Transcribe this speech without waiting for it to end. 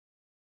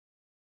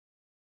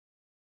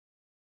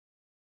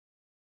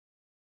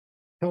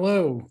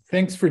Hello,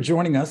 thanks for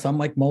joining us. I'm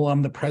Mike Mola.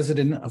 I'm the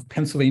president of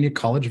Pennsylvania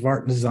College of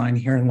Art and Design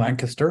here in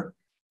Lancaster.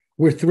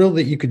 We're thrilled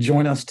that you could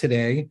join us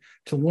today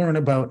to learn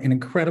about an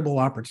incredible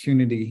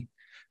opportunity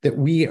that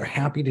we are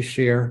happy to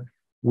share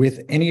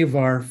with any of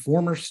our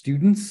former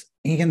students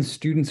and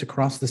students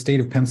across the state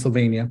of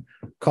Pennsylvania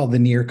called the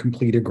Near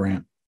Completed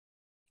Grant.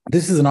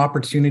 This is an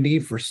opportunity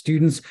for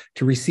students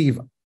to receive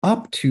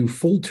up to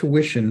full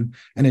tuition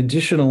and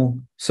additional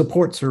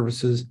support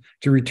services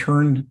to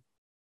return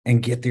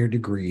and get their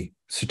degree,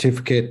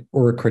 certificate,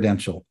 or a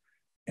credential.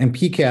 And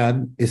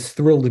PCAD is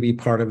thrilled to be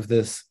part of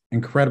this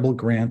incredible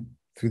grant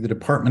through the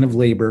Department of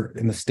Labor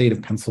in the state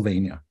of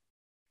Pennsylvania.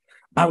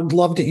 I would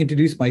love to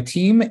introduce my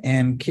team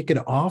and kick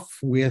it off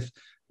with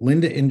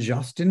Linda and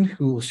Justin,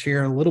 who will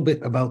share a little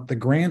bit about the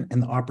grant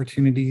and the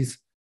opportunities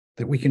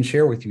that we can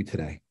share with you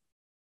today.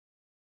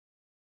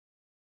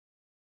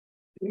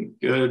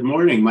 Good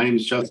morning. My name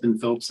is Justin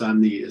Phillips. I'm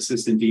the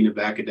Assistant Dean of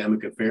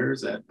Academic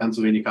Affairs at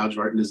Pennsylvania College of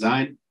Art and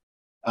Design.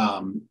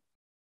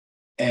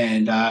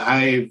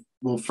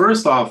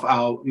 First off,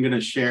 I'm going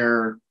to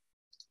share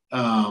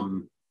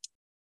the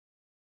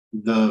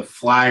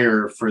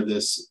flyer for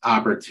this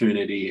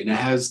opportunity, and it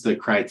has the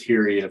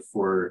criteria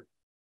for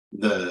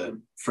the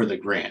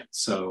grant.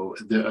 So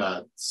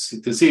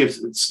to see if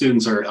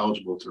students are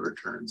eligible to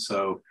return.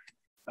 So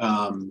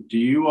do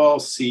you all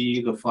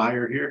see the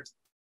flyer here?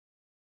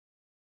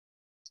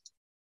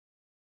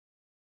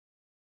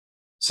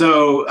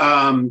 So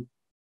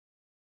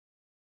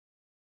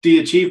the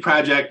Achieve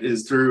project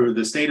is through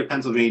the state of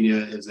Pennsylvania,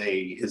 is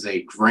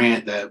a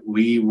grant that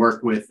we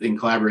work with in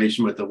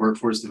collaboration with the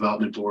Workforce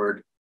Development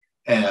Board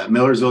at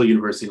Millersville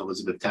University and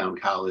Elizabethtown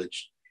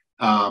College.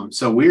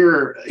 So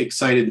we're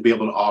excited to be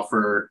able to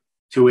offer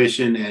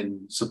tuition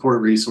and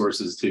support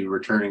resources to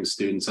returning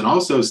students and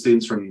also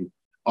students from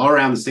all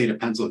around the state of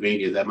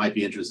Pennsylvania that might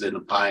be interested in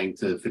applying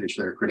to finish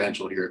their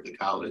credential here at the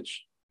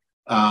college.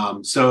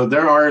 So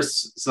there are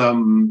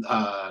some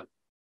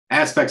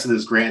aspects of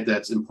this grant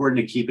that's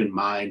important to keep in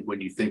mind when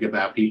you think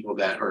about people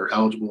that are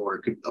eligible or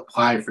could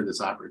apply for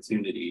this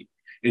opportunity.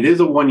 It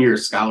is a one-year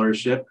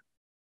scholarship,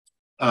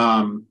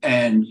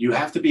 and you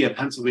have to be a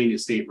Pennsylvania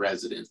state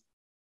resident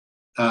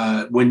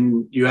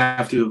when you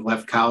have to have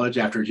left college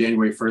after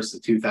January 1st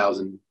of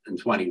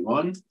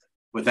 2021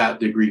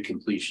 without degree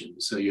completion.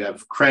 So you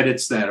have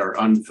credits that are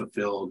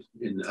unfulfilled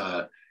in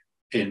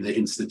the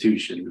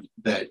institution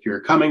that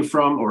you're coming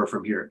from or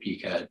from here at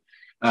PCAD.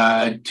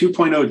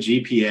 2.0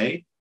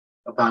 GPA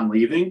upon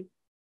leaving,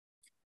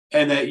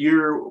 and that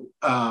you're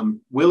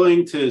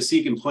willing to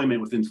seek employment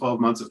within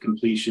 12 months of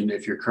completion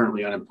if you're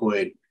currently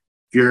unemployed.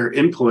 If you're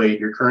employed,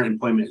 your current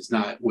employment is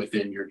not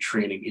within your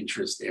training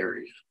interest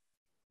area.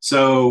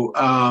 So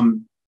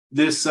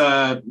this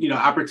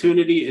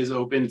opportunity is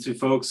open to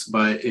folks,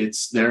 but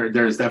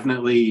there's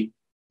definitely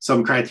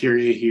some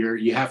criteria here.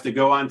 You have to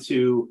go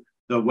onto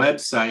the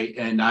website,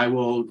 and I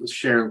will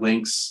share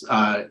links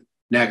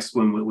next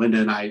when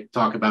Linda and I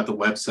talk about the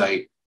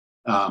website,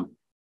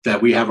 that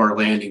we have our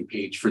landing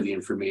page for the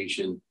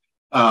information.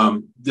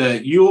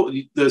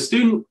 The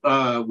student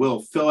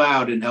will fill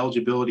out an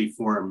eligibility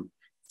form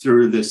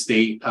through the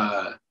state,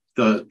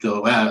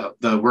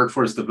 the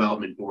Workforce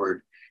Development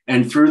Board.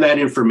 And through that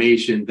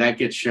information, that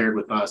gets shared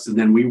with us. And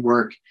then we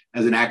work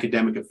as an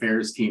academic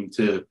affairs team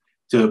to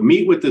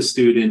meet with the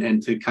student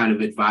and to kind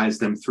of advise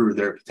them through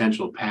their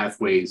potential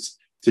pathways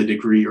to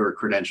degree or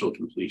credential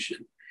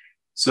completion.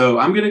 So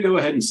I'm going to go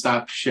ahead and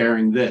stop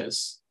sharing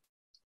this.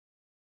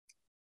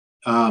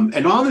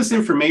 And all this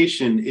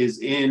information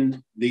is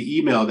in the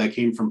email that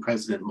came from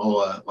President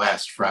Mola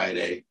last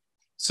Friday.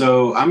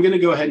 So I'm going to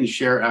go ahead and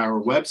share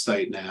our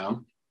website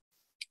now.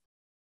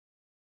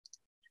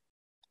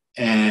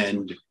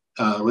 And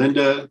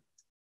Linda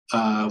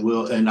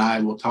and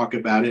I will talk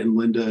about it. And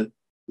Linda,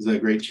 is a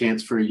great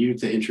chance for you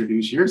to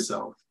introduce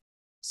yourself.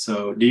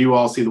 So do you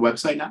all see the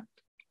website now?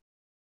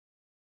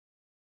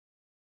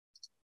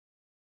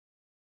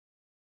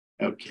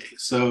 Okay,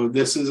 so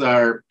this is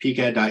our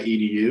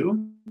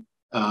pcad.edu.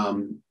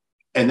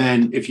 And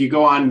then if you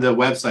go on the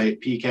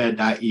website,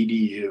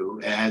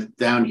 pcad.edu,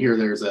 down here,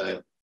 there's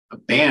a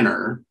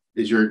banner,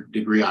 is your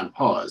degree on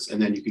pause.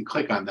 And then you can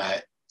click on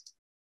that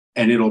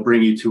and it'll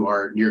bring you to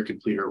our near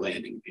completer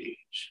landing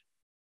page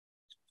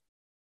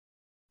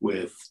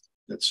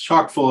that's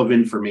chock full of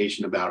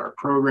information about our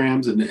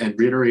programs and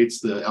reiterates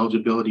the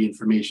eligibility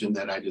information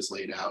that I just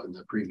laid out in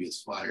the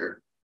previous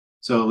flyer.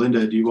 So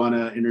Linda, do you want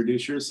to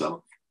introduce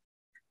yourself?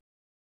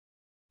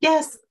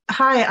 Yes.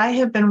 Hi, I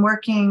have been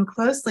working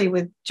closely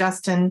with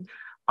Justin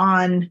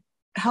on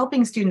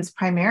helping students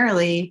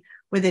primarily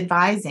with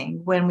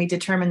advising when we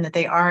determine that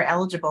they are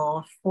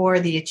eligible for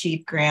the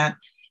Achieve grant.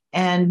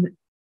 And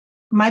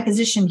my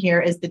position here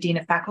is the Dean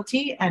of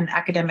Faculty and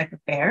Academic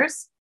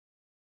Affairs.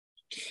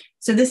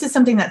 So this is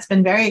something that's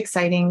been very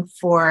exciting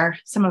for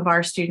some of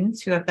our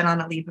students who have been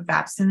on a leave of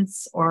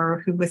absence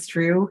or who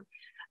withdrew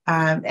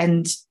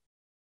and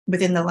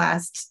within the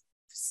last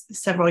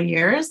several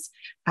years.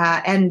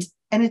 And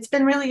it's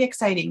been really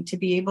exciting to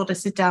be able to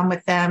sit down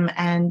with them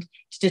and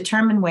to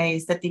determine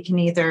ways that they can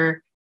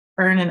either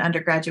earn an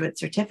undergraduate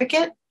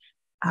certificate.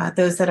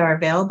 Those that are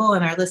available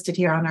and are listed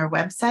here on our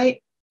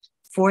website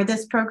for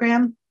this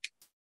program,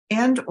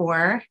 and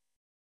or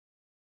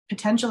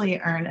potentially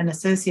earn an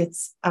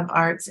Associates of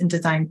Arts in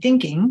Design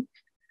Thinking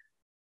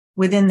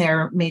within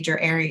their major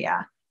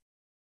area.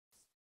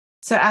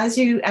 So as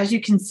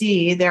you can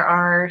see, there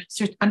are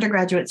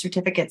undergraduate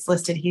certificates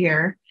listed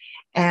here,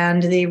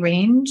 and they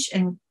range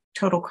in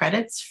total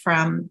credits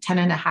from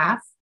 10.5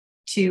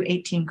 to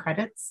 18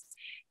 credits.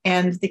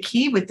 And the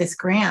key with this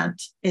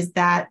grant is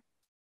that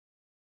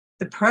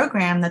the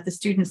program that the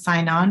students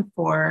sign on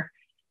for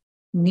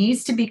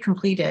needs to be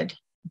completed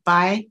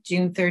by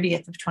June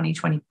 30th of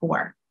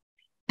 2024.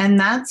 And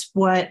that's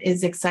what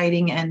is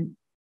exciting and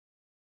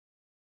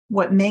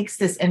what makes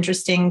this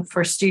interesting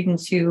for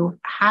students who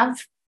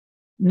have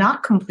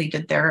not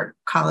completed their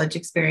college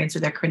experience or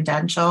their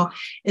credential,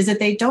 is that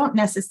they don't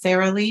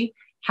necessarily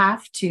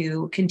have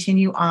to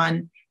continue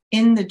on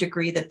in the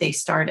degree that they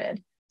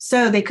started.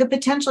 So they could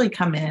potentially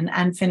come in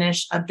and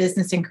finish a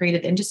business and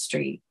creative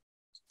industry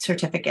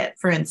certificate,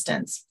 for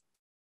instance.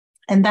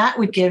 And that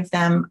would give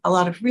them a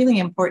lot of really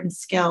important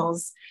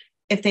skills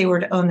if they were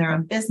to own their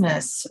own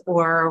business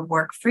or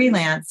work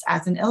freelance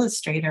as an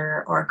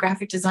illustrator or a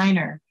graphic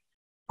designer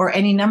or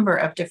any number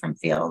of different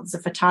fields, a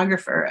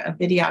photographer, a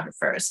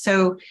videographer.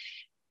 So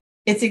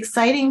it's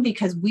exciting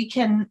because we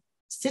can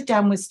sit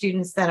down with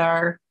students that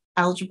are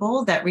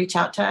eligible, that reach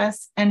out to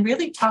us, and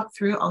really talk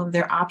through all of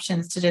their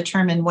options to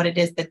determine what it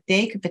is that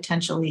they could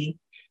potentially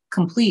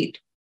complete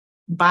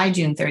by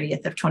June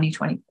 30th of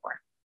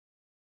 2024.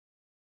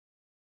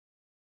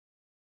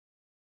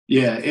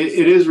 Yeah,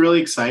 it is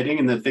really exciting.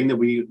 And the thing that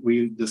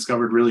we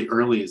discovered really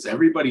early is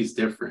everybody's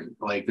different.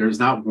 Like there's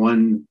not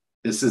one,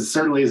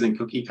 certainly isn't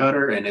cookie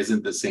cutter and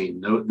isn't the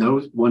same.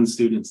 No one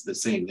student's the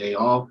same. They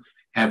all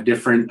have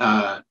different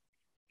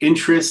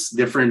interests,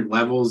 different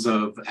levels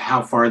of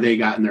how far they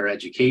got in their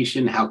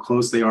education, how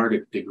close they are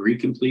to degree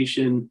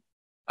completion.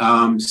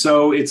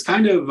 So it's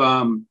kind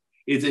of,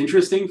 it's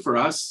interesting for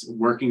us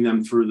working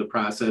them through the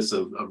process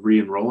of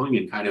re-enrolling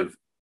and kind of,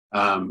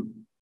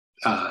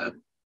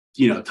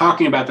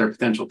 talking about their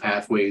potential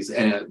pathways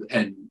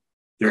and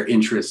their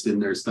interest in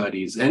their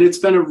studies. And it's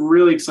been a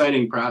really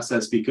exciting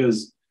process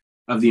because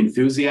of the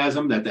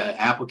enthusiasm that the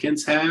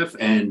applicants have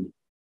and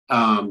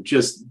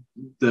just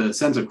the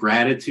sense of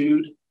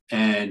gratitude.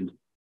 And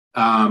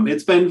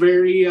it's been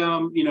very,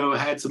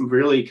 had some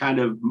really kind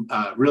of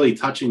really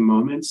touching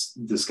moments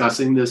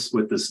discussing this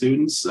with the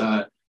students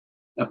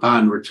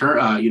upon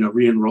return,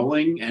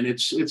 re-enrolling. And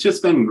it's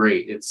just been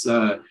great. It's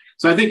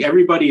so I think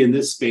everybody in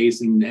this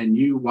space and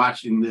you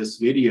watching this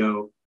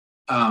video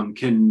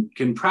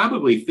can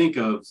probably think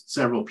of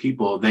several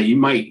people that you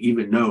might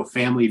even know,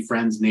 family,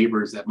 friends,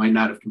 neighbors that might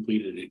not have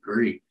completed a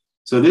degree.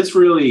 So this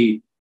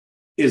really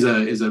is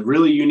a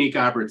really unique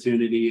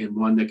opportunity and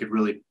one that could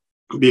really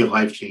be a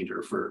life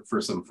changer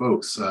for some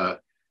folks. I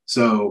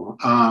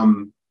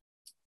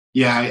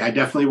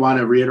definitely want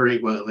to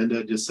reiterate what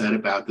Linda just said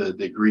about the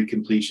degree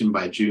completion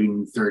by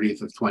June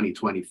 30th of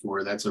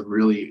 2024. That's a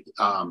really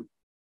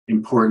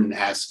important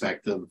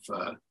aspect of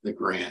the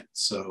grant.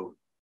 So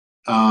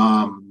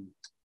I'll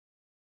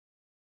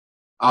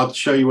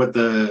show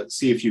you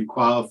see if you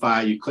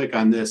qualify. You click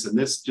on this, and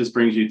this just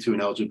brings you to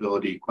an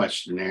eligibility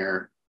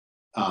questionnaire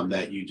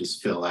that you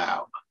just fill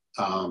out.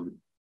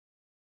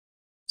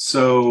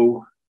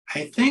 So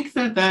I think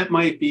that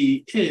might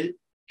be it.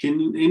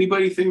 Can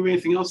anybody think of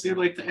anything else they'd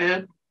like to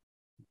add?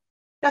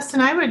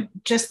 Justin, I would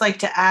just like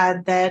to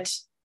add that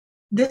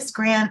this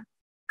grant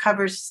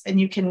covers, and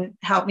you can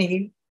help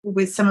me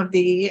with some of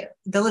the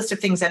list of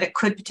things that it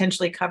could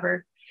potentially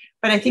cover.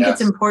 But I think it's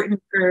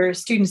important for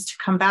students to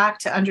come back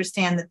to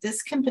understand that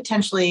this can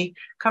potentially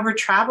cover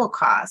travel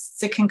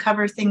costs. It can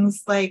cover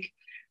things like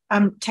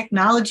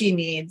technology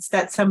needs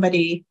that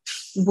somebody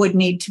would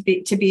need to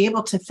be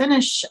able to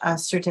finish a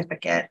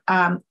certificate.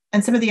 And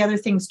some of the other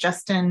things,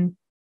 Justin,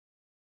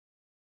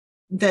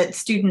 that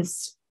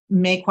students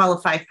may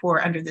qualify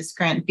for under this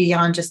grant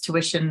beyond just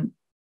tuition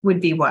would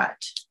be what?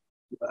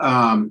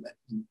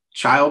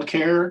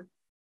 Childcare,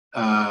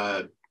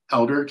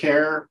 elder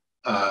care,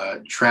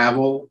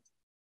 travel.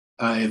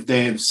 If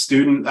they have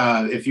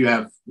if you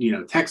have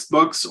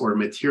textbooks or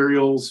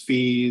materials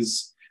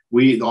fees,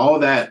 all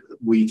of that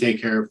we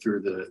take care of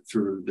through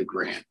the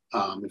grant.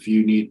 If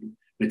you need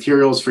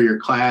materials for your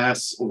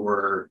class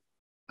or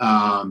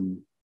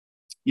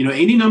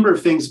any number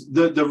of things,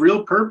 the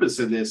real purpose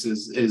of this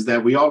is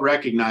that we all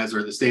recognize,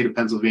 or the state of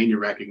Pennsylvania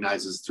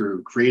recognizes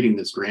through creating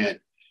this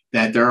grant,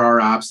 that there are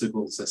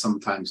obstacles that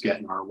sometimes get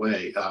in our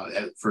way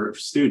for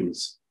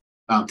students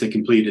to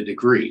complete a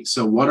degree.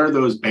 So what are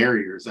those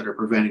barriers that are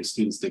preventing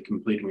students to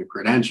completing a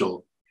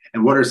credential?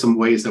 And what are some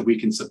ways that we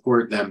can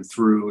support them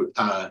through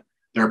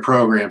their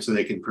program so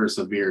they can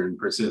persevere and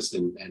persist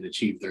and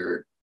achieve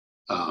their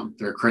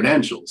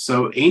credentials?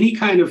 So any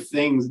kind of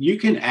things, you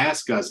can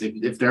ask us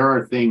if there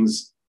are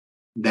things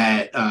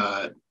that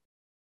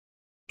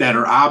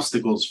are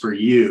obstacles for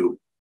you,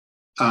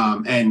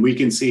 and we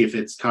can see if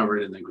it's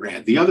covered in the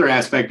grant. The other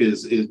aspect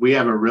is we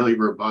have a really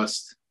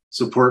robust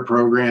support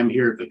program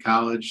here at the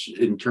college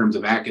in terms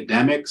of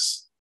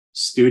academics,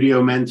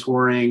 studio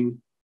mentoring,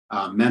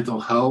 mental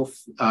health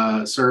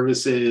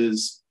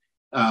services.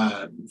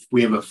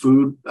 We have a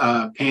food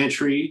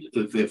pantry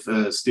if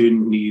a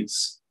student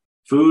needs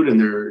food and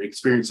they're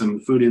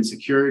experiencing food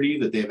insecurity,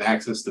 that they have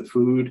access to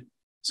food.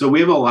 So we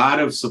have a lot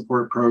of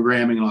support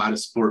programming, a lot of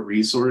support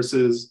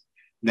resources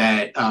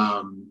that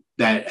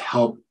that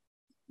help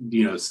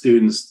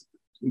students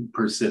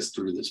persist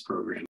through this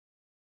program.